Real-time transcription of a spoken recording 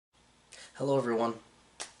Hello everyone,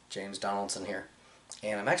 James Donaldson here,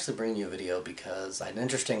 and I'm actually bringing you a video because I had an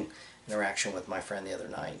interesting interaction with my friend the other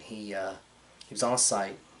night. He was on a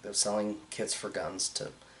site that was selling kits for guns to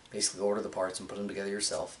basically order the parts and put them together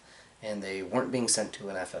yourself, and they weren't being sent to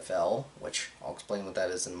an FFL, which I'll explain what that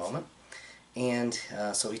is in a moment. And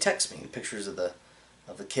so he texted me pictures of the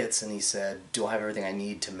kits, and he said, "Do I have everything I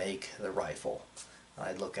need to make the rifle?" And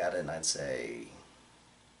I'd look at it and I'd say,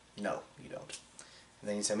 "No, you don't." And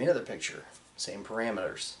then he'd send me another picture, same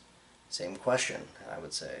parameters, same question, and I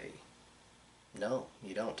would say, "No,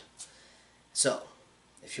 you don't." So,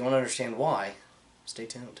 if you want to understand why, stay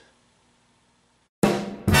tuned.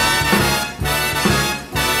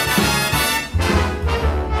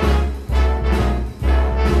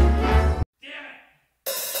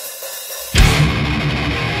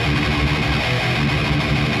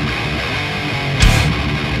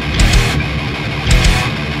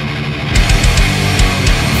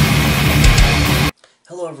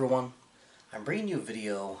 Hello everyone, I'm bringing you a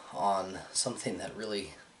video on something that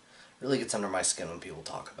really gets under my skin when people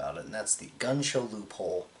talk about it, and that's the gun show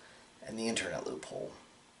loophole and the internet loophole.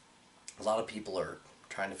 A lot of people are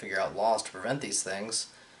trying to figure out laws to prevent these things,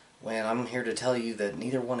 when I'm here to tell you that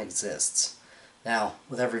neither one exists. Now,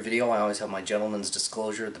 with every video I always have my gentleman's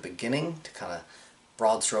disclosure at the beginning to kind of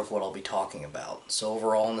broad stroke what I'll be talking about. So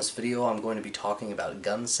overall in this video I'm going to be talking about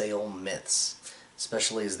gun sale myths,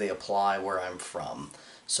 especially as they apply where I'm from.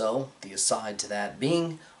 So, the aside to that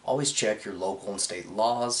being, always check your local and state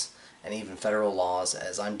laws, and even federal laws,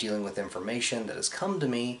 as I'm dealing with information that has come to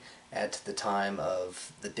me at the time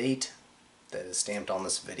of the date that is stamped on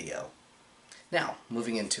this video. Now,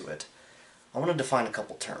 moving into it, I want to define a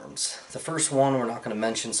couple terms. The first one we're not going to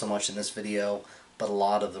mention so much in this video, but a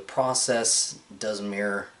lot of the process does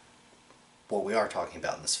mirror what we are talking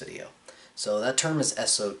about in this video. So that term is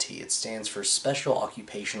SOT. It stands for Special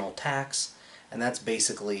Occupational Tax, and that's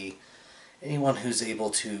basically anyone who's able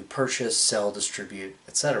to purchase, sell, distribute,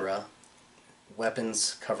 etc.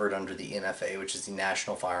 weapons covered under the NFA, which is the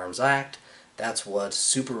National Firearms Act. That's what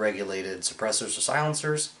super regulated suppressors or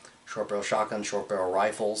silencers, short barrel shotguns, short barrel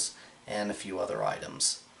rifles, and a few other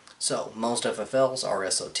items. So most FFLs are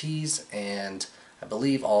SOTs, and I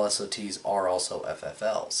believe all SOTs are also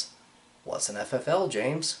FFLs. What's an FFL,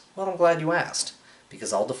 James? Well, I'm glad you asked,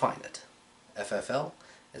 because I'll define it. FFL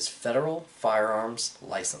is Federal Firearms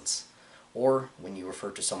License, or when you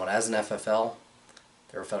refer to someone as an FFL,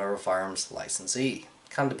 they're a Federal Firearms Licensee.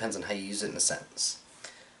 Kind of depends on how you use it in a sentence.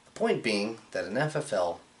 The point being that an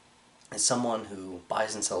FFL is someone who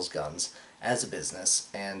buys and sells guns as a business,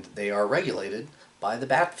 and they are regulated by the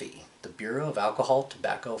BATFI, the Bureau of Alcohol,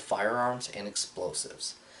 Tobacco, Firearms, and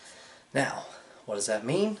Explosives. Now, what does that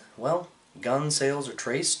mean? Well, gun sales are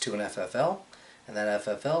traced to an FFL, and that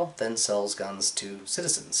FFL then sells guns to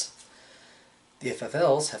citizens. The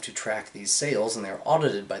FFLs have to track these sales, and they're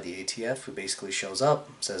audited by the ATF, who basically shows up,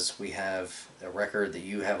 says, "We have a record that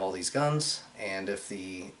you have all these guns," and if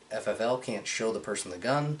the FFL can't show the person the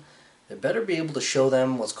gun, they better be able to show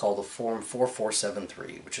them what's called a Form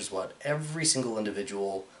 4473, which is what every single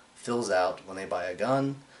individual fills out when they buy a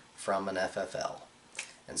gun from an FFL.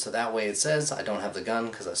 And so that way it says, "I don't have the gun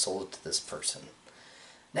because I sold it to this person."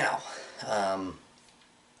 Now,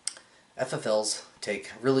 FFLs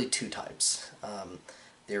take really two types.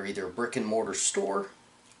 They're either a brick and mortar store,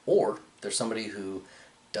 or they're somebody who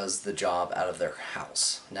does the job out of their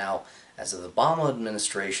house. Now, as of the Obama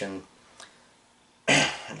administration, the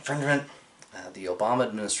Obama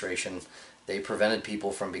administration, they prevented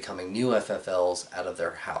people from becoming new FFLs out of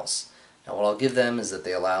their house. Now, what I'll give them is that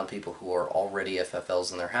they allowed people who are already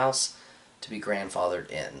FFLs in their house to be grandfathered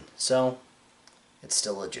in. So, it's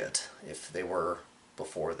still legit if they were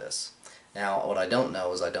before this. Now, what I don't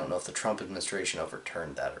know is I don't know if the Trump administration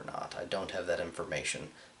overturned that or not. I don't have that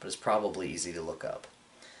information, but it's probably easy to look up.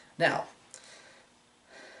 Now,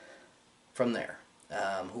 from there,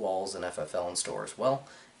 who all is an FFL in stores? Well,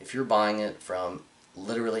 if you're buying it from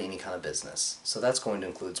literally any kind of business, so that's going to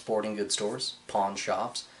include sporting goods stores, pawn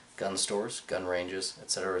shops, gun stores, gun ranges,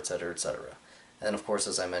 etc., etc., etc. And then, of course,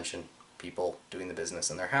 as I mentioned, people doing the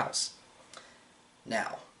business in their house.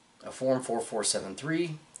 Now, a Form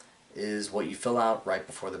 4473 is what you fill out right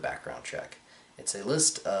before the background check. It's a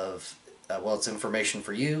list of, it's information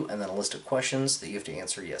for you, and then a list of questions that you have to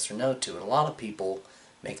answer yes or no to. And a lot of people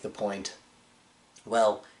make the point,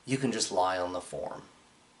 well, you can just lie on the form.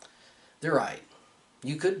 They're right.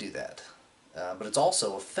 You could do that. But it's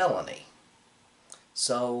also a felony.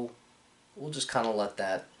 So we'll just kind of let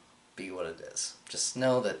that be what it is. Just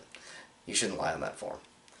know that you shouldn't lie on that form.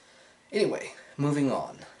 Anyway, moving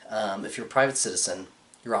on. If you're a private citizen,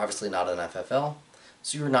 you're obviously not an FFL,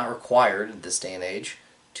 so you're not required in this day and age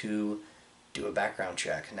to do a background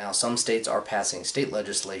check. Now, some states are passing state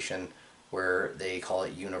legislation where they call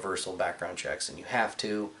it universal background checks, and you have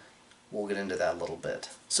to. We'll get into that a little bit.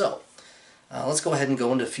 So, let's go ahead and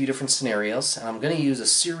go into a few different scenarios, and I'm going to use a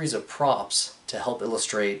series of props to help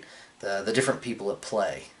illustrate the different people at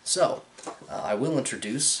play. So, I will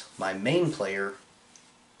introduce my main player,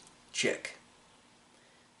 Chick.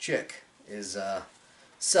 Chick is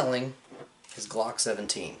selling his Glock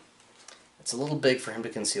 17. It's a little big for him to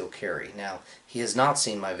conceal carry. Now, he has not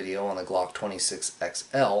seen my video on the Glock 26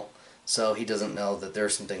 XL, so he doesn't know that there are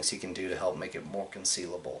some things he can do to help make it more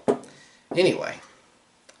concealable. Anyway,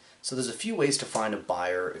 so there's a few ways to find a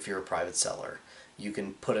buyer if you're a private seller. You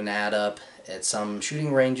can put an ad up at some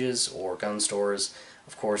shooting ranges or gun stores.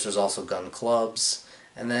 Of course, there's also gun clubs.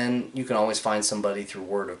 And then you can always find somebody through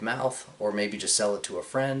word of mouth, or maybe just sell it to a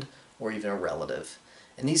friend or even a relative.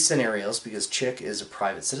 In these scenarios, because Chick is a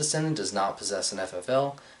private citizen and does not possess an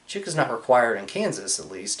FFL, Chick is not required, in Kansas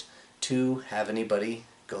at least, to have anybody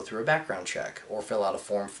go through a background check or fill out a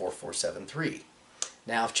Form 4473.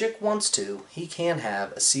 Now, if Chick wants to, he can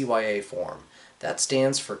have a CYA form. That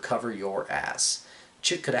stands for Cover Your Ass.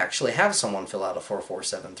 Chick could actually have someone fill out a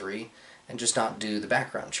 4473 and just not do the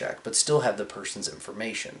background check, but still have the person's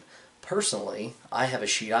information. Personally, I have a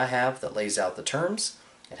sheet I have that lays out the terms.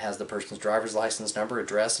 It has the person's driver's license number,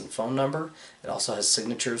 address, and phone number. It also has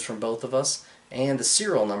signatures from both of us, and the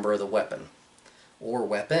serial number of the weapon, or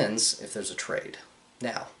weapons if there's a trade.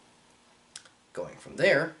 Now, going from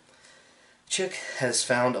there, Chick has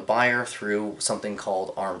found a buyer through something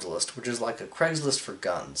called Arms List, which is like a Craigslist for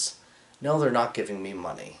guns. No, they're not giving me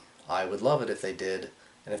money. I would love it if they did,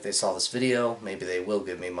 and if they saw this video, maybe they will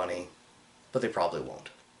give me money, but they probably won't.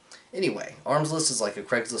 Anyway, Arms List is like a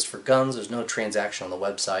Craigslist for guns. There's no transaction on the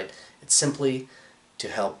website. It's simply to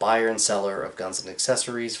help buyer and seller of guns and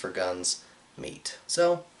accessories for guns meet.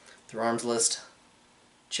 So, through Arms List,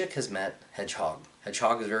 Chick has met Hedgehog.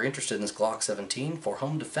 Hedgehog is very interested in this Glock 17 for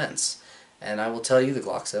home defense, and I will tell you the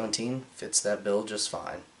Glock 17 fits that bill just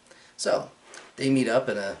fine. So, they meet up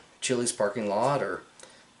in a Chili's parking lot or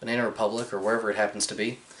Banana Republic or wherever it happens to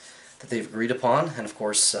be that they've agreed upon, and of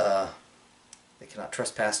course they cannot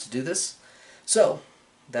trespass to do this. So,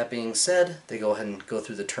 that being said, they go ahead and go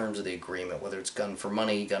through the terms of the agreement, whether it's gun for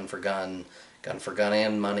money, gun for gun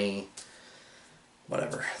and money,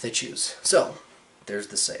 whatever they choose. So, there's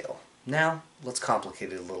the sale. Now, let's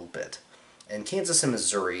complicate it a little bit. In Kansas and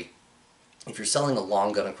Missouri, if you're selling a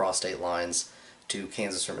long gun across state lines to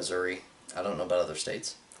Kansas or Missouri, I don't know about other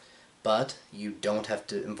states, but you don't have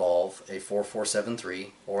to involve a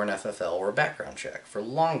 4473 or an FFL or a background check for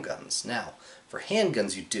long guns. Now, for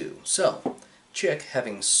handguns you do. So, Chick,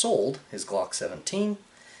 having sold his Glock 17,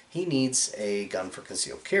 he needs a gun for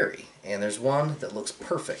concealed carry, and there's one that looks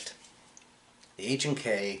perfect. The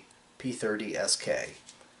H&K P30 SK.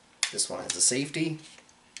 This one has a safety,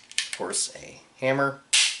 of course a hammer,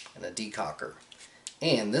 and a decocker.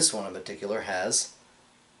 And this one in particular has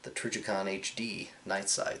the Trijicon HD night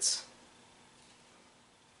sights.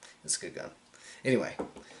 It's a good gun. Anyway,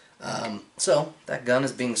 so that gun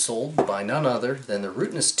is being sold by none other than the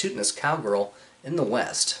rootinest tootinest cowgirl in the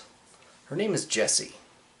West. Her name is Jessie,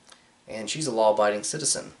 and she's a law-abiding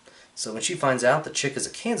citizen. So when she finds out that Chick is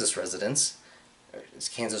a Kansas resident,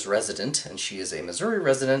 and she is a Missouri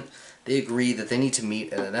resident, they agree that they need to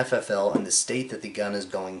meet at an FFL in the state that the gun is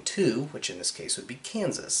going to, which in this case would be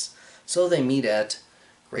Kansas. So they meet at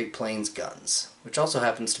Great Plains Guns, which also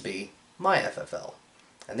happens to be my FFL.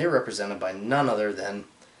 And they're represented by none other than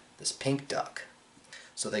this pink duck.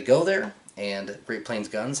 So they go there, and Great Plains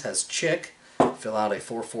Guns has Chick fill out a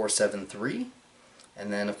 4473,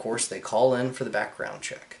 and then of course they call in for the background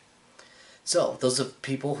check. So, those of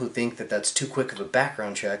people who think that that's too quick of a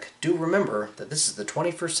background check, do remember that this is the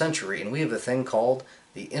 21st century and we have a thing called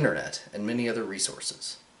the internet and many other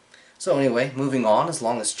resources. So anyway, moving on, as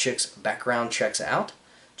long as Chick's background checks out,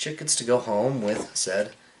 Chick gets to go home with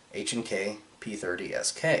said H&K P30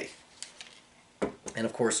 SK. And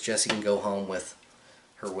of course Jessie can go home with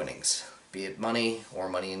her winnings, be it money or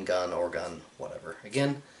money in gun or gun, whatever.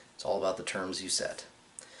 Again, it's all about the terms you set.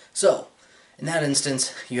 So, in that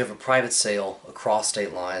instance, you have a private sale across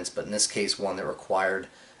state lines, but in this case one that required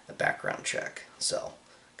a background check. So,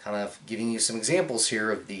 kind of giving you some examples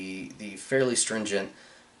here of the fairly stringent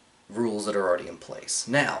rules that are already in place.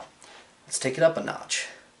 Now, let's take it up a notch.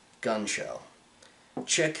 Gun show.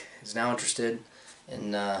 Chick is now interested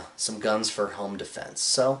in some guns for home defense.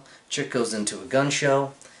 So, Chick goes into a gun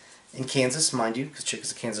show in Kansas, mind you, because Chick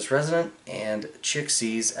is a Kansas resident, and Chick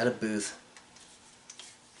sees at a booth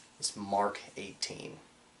this Mark 18.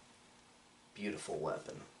 Beautiful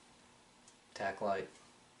weapon. Tac light.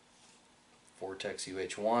 Vortex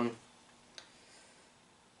UH-1.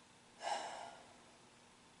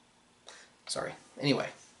 Sorry. Anyway,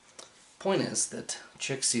 point is that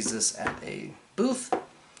Chick sees this at a booth,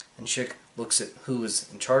 and Chick looks at who is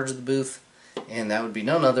in charge of the booth, and that would be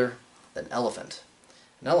none other than Elephant.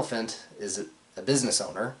 An Elephant is a business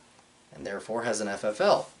owner, and therefore has an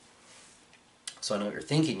FFL. So I know what you're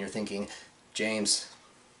thinking. You're thinking, James,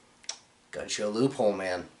 gun show loophole,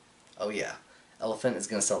 man. Oh yeah, Elephant is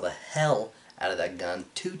going to sell the hell out of that gun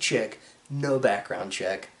to Chick, no background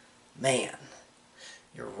check. Man,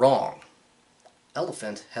 you're wrong.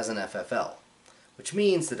 Elephant has an FFL, which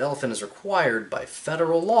means that Elephant is required by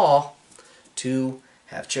federal law to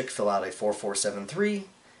have Chick fill out a 4473,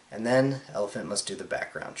 and then Elephant must do the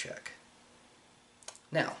background check.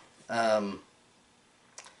 Now, I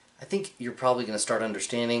think you're probably going to start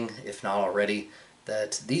understanding, if not already,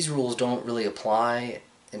 that these rules don't really apply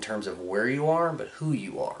in terms of where you are, but who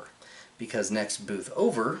you are. Because next booth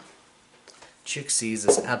over, Chick sees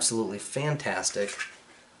this absolutely fantastic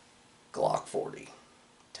Glock 40.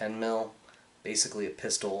 10 mil, basically a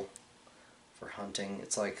pistol for hunting.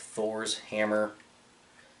 It's like Thor's hammer.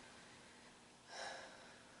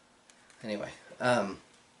 Anyway,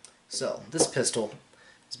 so this pistol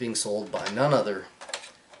is being sold by none other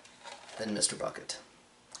than Mr. Bucket.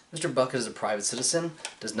 Mr. Bucket is a private citizen,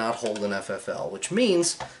 does not hold an FFL, which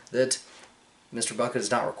means that Mr. Bucket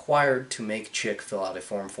is not required to make Chick fill out a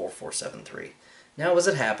Form 4473. Now, as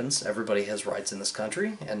it happens, everybody has rights in this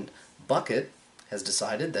country, and Bucket has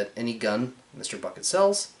decided that any gun Mr. Bucket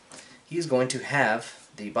sells, he's going to have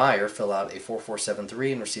the buyer fill out a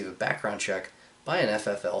 4473 and receive a background check by an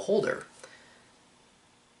FFL holder.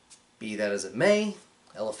 Be that as it may,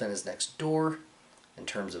 Elephant is next door in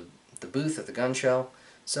terms of the booth at the gun show,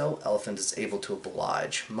 so Elephant is able to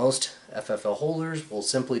oblige. Most FFL holders will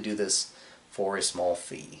simply do this for a small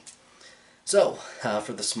fee. So,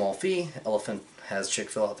 for the small fee, Elephant has Chick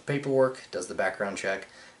fill out the paperwork, does the background check,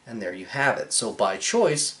 and there you have it. So by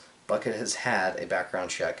choice, Bucket has had a background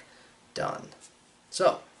check done.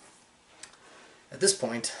 So, at this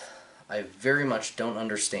point, I very much don't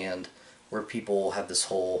understand where people have this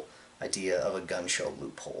whole idea of a gun show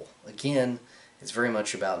loophole. Again, it's very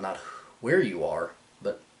much about not where you are,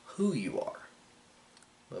 but who you are.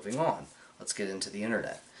 Moving on, let's get into the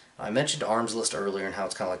internet. I mentioned Arms List earlier and how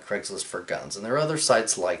it's kind of like Craigslist for guns, and there are other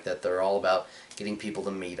sites like that that are all about getting people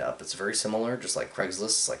to meet up. It's very similar, just like Craigslist.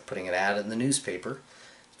 It's like putting an ad in the newspaper.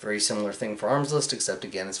 It's a very similar thing for Arms List, except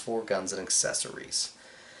again it's for guns and accessories.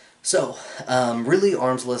 So, really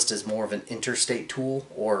Arms List is more of an interstate tool,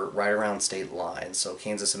 or right around state lines. So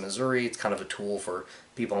Kansas and Missouri, it's kind of a tool for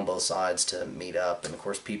people on both sides to meet up, and of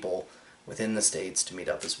course people within the states to meet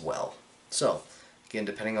up as well. So, again,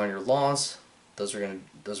 depending on your laws, those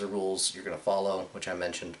are rules you're going to follow, which I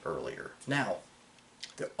mentioned earlier. Now,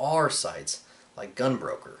 there are sites like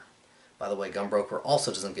Gunbroker. By the way, Gunbroker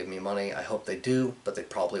also doesn't give me money. I hope they do, but they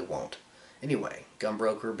probably won't. Anyway,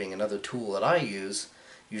 Gunbroker being another tool that I use,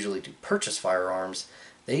 usually to purchase firearms,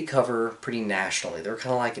 they cover pretty nationally. They're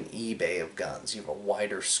kind of like an eBay of guns. You have a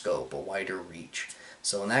wider scope, a wider reach.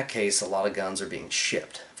 So in that case, a lot of guns are being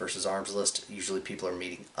shipped, versus Arms List, usually people are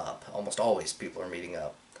meeting up. Almost always people are meeting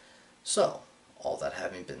up. So, all that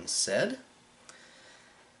having been said,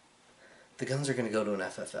 the guns are going to go to an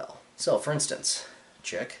FFL. So, for instance,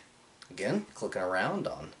 Chick, again, clicking around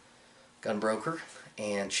on Gunbroker,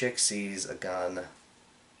 and Chick sees a gun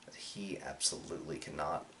that he absolutely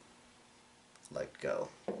cannot let go.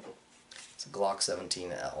 It's a Glock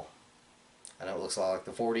 17L. I know it looks a lot like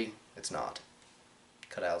the 40, it's not.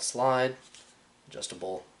 Cut out slide,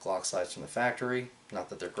 adjustable Glock sights from the factory. Not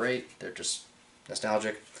that they're great, they're just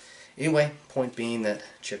nostalgic. Anyway, point being that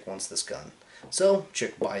Chick wants this gun. So,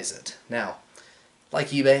 Chick buys it. Now, like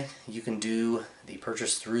eBay, you can do the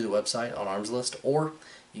purchase through the website on Arms List, or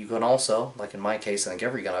you can also, like in my case, I think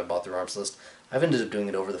every gun I bought through Arms List, I've ended up doing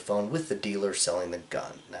it over the phone with the dealer selling the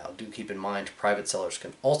gun. Now, do keep in mind, private sellers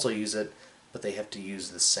can also use it, but they have to use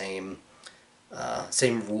the same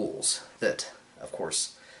rules that, of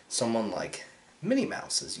course, someone like Minnie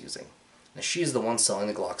Mouse is using. Now, she is the one selling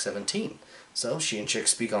the Glock 17. So she and Chick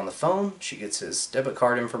speak on the phone, she gets his debit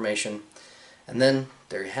card information, and then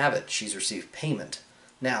there you have it. She's received payment.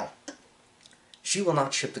 Now, she will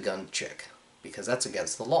not ship the gun to Chick, because that's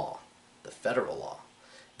against the law, the federal law.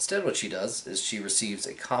 Instead, what she does is she receives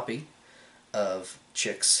a copy of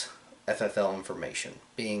Chick's FFL information,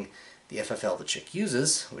 being the FFL that Chick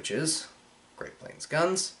uses, which is Great Plains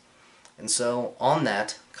Guns. And so on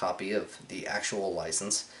that copy of the actual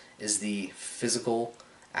license is the physical,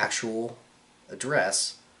 actual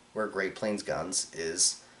address where Great Plains Guns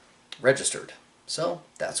is registered. So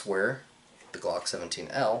that's where the Glock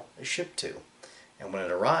 17L is shipped to. And when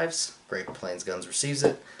it arrives, Great Plains Guns receives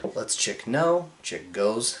it, lets Chick know, Chick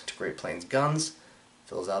goes to Great Plains Guns,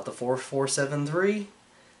 fills out the 4473,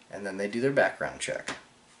 and then they do their background check.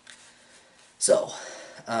 So,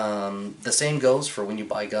 the same goes for when you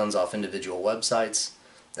buy guns off individual websites.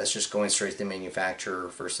 That's just going straight to the manufacturer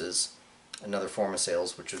versus another form of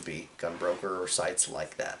sales, which would be gun broker or sites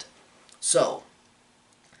like that. So,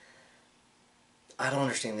 I don't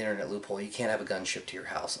understand the internet loophole. You can't have a gun shipped to your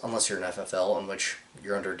house unless you're an FFL, in which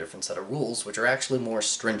you're under a different set of rules, which are actually more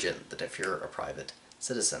stringent than if you're a private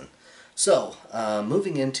citizen. So,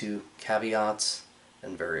 moving into caveats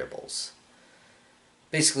and variables.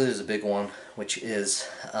 Basically, there's a big one, which is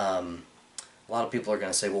a lot of people are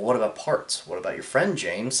going to say, well, what about parts? What about your friend,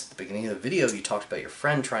 James? At the beginning of the video, you talked about your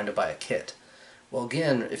friend trying to buy a kit. Well,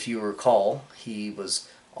 again, if you recall, he was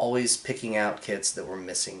always picking out kits that were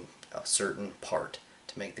missing a certain part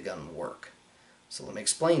to make the gun work. So let me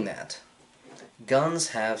explain that. Guns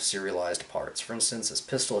have serialized parts. For instance, this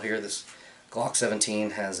pistol here, this Glock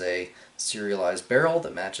 17 has a serialized barrel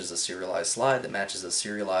that matches a serialized slide that matches a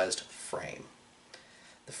serialized frame.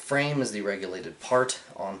 The frame is the regulated part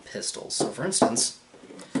on pistols. So for instance,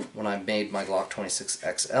 when I made my Glock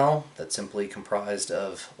 26XL, that simply comprised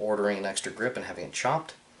of ordering an extra grip and having it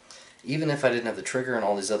chopped, even if I didn't have the trigger and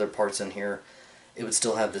all these other parts in here, it would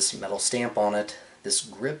still have this metal stamp on it. This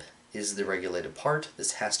grip is the regulated part.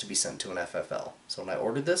 This has to be sent to an FFL. So when I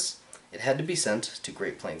ordered this, it had to be sent to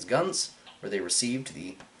Great Plains Guns, where they received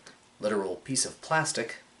the literal piece of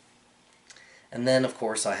plastic. And then, of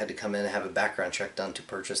course, I had to come in and have a background check done to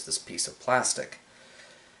purchase this piece of plastic.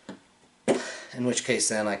 In which case,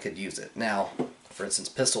 then, I could use it. Now, for instance,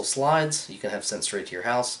 pistol slides, you can have sent straight to your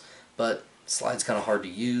house, but slide's kind of hard to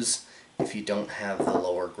use if you don't have the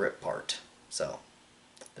lower grip part. So,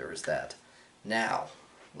 there is that. Now,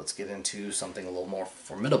 let's get into something a little more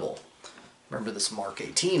formidable. Remember this Mark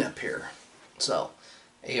 18 up here. So,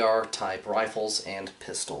 AR-type rifles and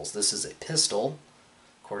pistols. This is a pistol,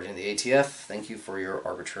 according to the ATF. Thank you for your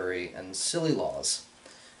arbitrary and silly laws.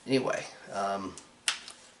 Anyway,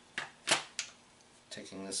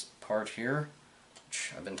 taking this part here,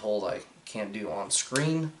 which I've been told I can't do on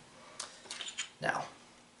screen. Now,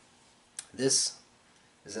 this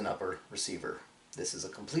is an upper receiver. This is a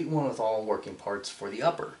complete one with all working parts for the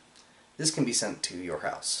upper. This can be sent to your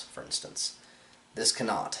house, for instance. This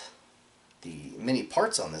cannot. The many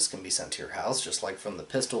parts on this can be sent to your house, just like from the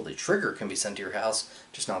pistol, the trigger can be sent to your house,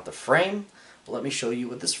 just not the frame. But let me show you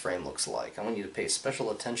what this frame looks like. I want you to pay special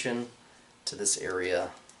attention to this area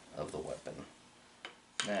of the weapon.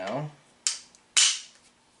 Now,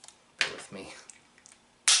 bear with me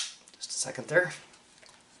just a second there.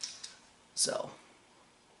 So,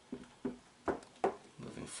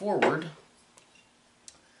 moving forward,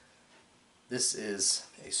 this is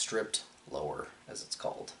a stripped lower, as it's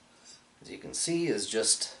called. As you can see, is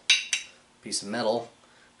just a piece of metal.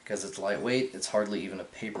 Because it's lightweight, it's hardly even a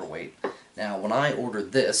paperweight. Now, when I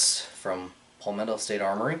ordered this from Palmetto State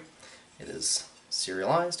Armory, it is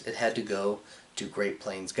serialized. It had to go to Great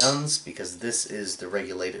Plains Guns because this is the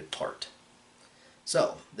regulated part.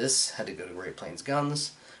 So, this had to go to Great Plains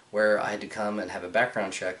Guns, where I had to come and have a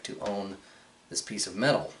background check to own this piece of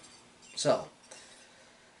metal. So,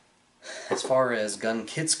 as far as gun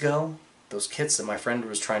kits go, those kits that my friend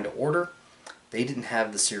was trying to order, they didn't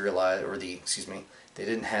have the serialized, or the, they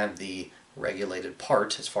didn't have the regulated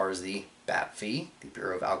part as far as the BAT fee, the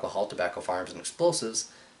Bureau of Alcohol, Tobacco, Firearms, and Explosives,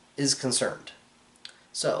 is concerned.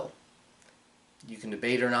 So, you can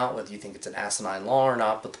debate or not whether you think it's an asinine law or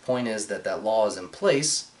not, but the point is that that law is in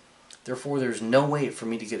place. Therefore, there's no way for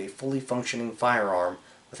me to get a fully functioning firearm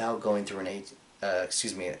without going through an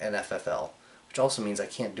FFL, which also means I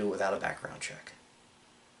can't do it without a background check,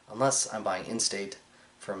 unless I'm buying in-state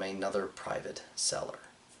from another private seller.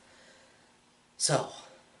 So,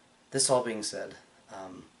 this all being said,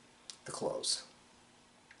 the close.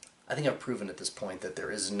 I think I've proven at this point that there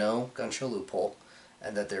is no gun show loophole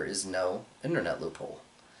and that there is no internet loophole.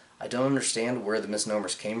 I don't understand where the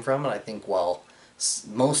misnomers came from, and I think while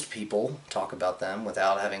most people talk about them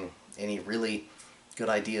without having any really good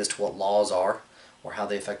ideas to what laws are or how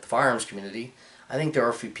they affect the firearms community, I think there are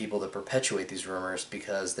a few people that perpetuate these rumors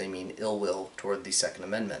because they mean ill will toward the Second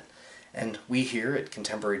Amendment. And we here at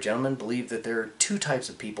Contemporary Gentlemen believe that there are two types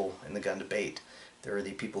of people in the gun debate. There are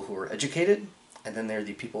the people who are educated, and then there are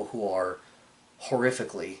the people who are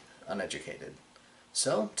horrifically uneducated.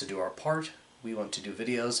 So, to do our part, we want to do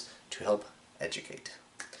videos to help educate.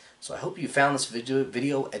 So I hope you found this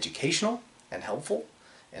video educational and helpful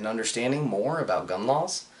in understanding more about gun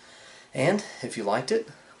laws. And if you liked it,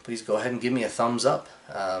 please go ahead and give me a thumbs up.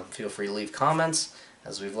 Feel free to leave comments,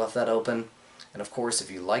 as we've left that open. And of course, if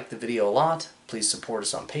you like the video a lot, please support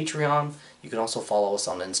us on Patreon. You can also follow us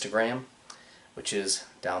on Instagram, which is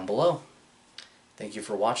down below. Thank you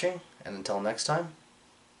for watching, and until next time,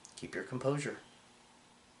 keep your composure.